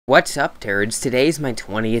What's up, turds? Today's my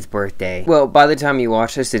 20th birthday. Well, by the time you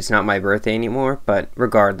watch this, it's not my birthday anymore, but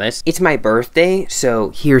regardless, it's my birthday, so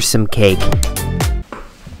here's some cake.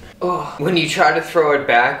 Oh, when you try to throw it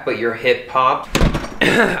back, but your hip popped.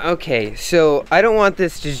 Okay, so I don't want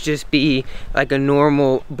this to just be like a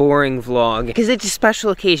normal, boring vlog, because it's a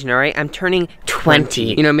special occasion, alright? I'm turning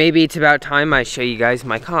 20. You know, maybe it's about time I show you guys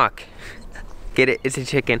my cock. Get it? It's a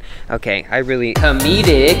chicken. Okay,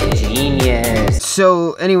 comedic genius.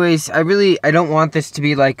 So anyways, I don't want this to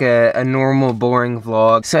be like a normal boring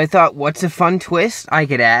vlog. So I thought, what's a fun twist I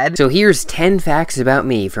could add? So here's 10 facts about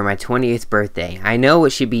me for my 20th birthday. I know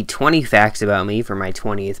it should be 20 facts about me for my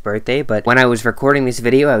 20th birthday, but when I was recording this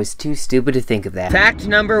video, I was too stupid to think of that. Fact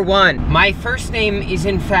number 1. My first name is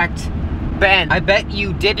in fact Ben. I bet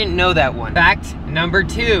you didn't know that one. Fact number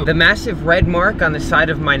 2. The massive red mark on the side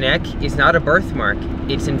of my neck is not a birthmark.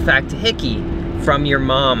 It's in fact a hickey from your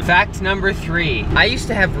mom. Fact number 3. I used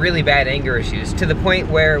to have really bad anger issues to the point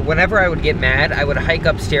where whenever I would get mad, I would hike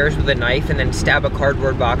upstairs with a knife and then stab a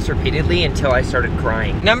cardboard box repeatedly until I started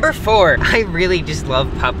crying. Number 4. I really just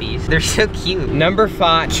love puppies. They're so cute. Number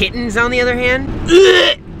 5. Kittens, on the other hand,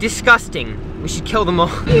 disgusting. We should kill them all.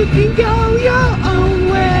 You can go your own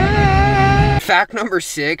way. Fact number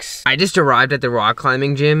 6. I just arrived at the rock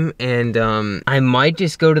climbing gym and I might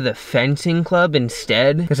just go to the fencing club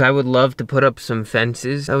instead because I would love to put up some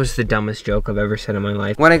fences. That was the dumbest joke I've ever said in my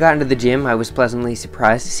life. When I got into the gym, I was pleasantly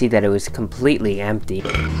surprised to see that it was completely empty.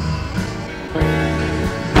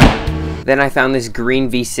 Then I found this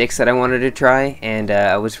green V6 that I wanted to try, and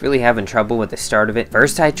I was really having trouble with the start of it.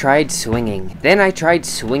 First I tried swinging, then I tried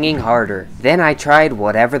swinging harder, then I tried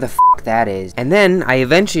whatever the f that is, and then I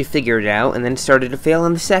eventually figured it out and then started to fail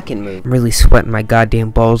on the second move. I'm really sweating my goddamn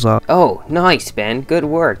balls off. Oh, nice, Ben. Good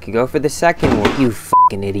work. Go for the second one, you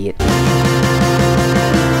fucking idiot.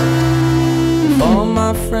 All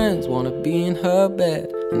my friends wanna be in her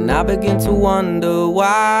bed, and I begin to wonder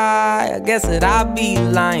why. I guess that I'd be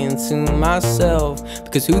lying to myself,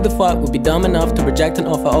 because who the fuck would be dumb enough to reject an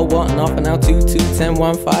offer? Oh, what an offer now? 2, 2, 10,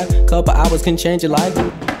 1, 5. Couple hours can change your life.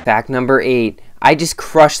 Fact number 8. I just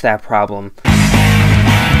crushed that problem.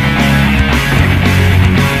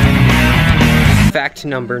 Fact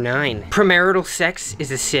number 9. Premarital sex is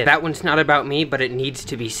a sin. That one's not about me, but it needs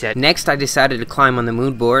to be said. Next, I decided to climb on the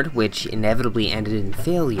mood board, which inevitably ended in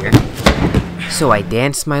failure. So I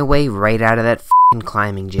danced my way right out of that f***ing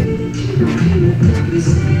climbing gym.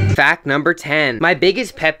 Fact number 10. My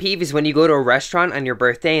biggest pet peeve is when you go to a restaurant on your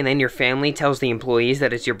birthday and then your family tells the employees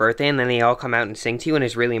that it's your birthday and then they all come out and sing to you and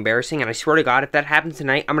it's really embarrassing, and I swear to God, if that happens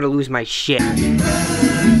tonight, I'm gonna lose my shit.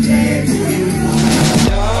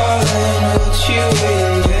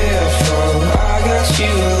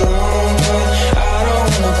 You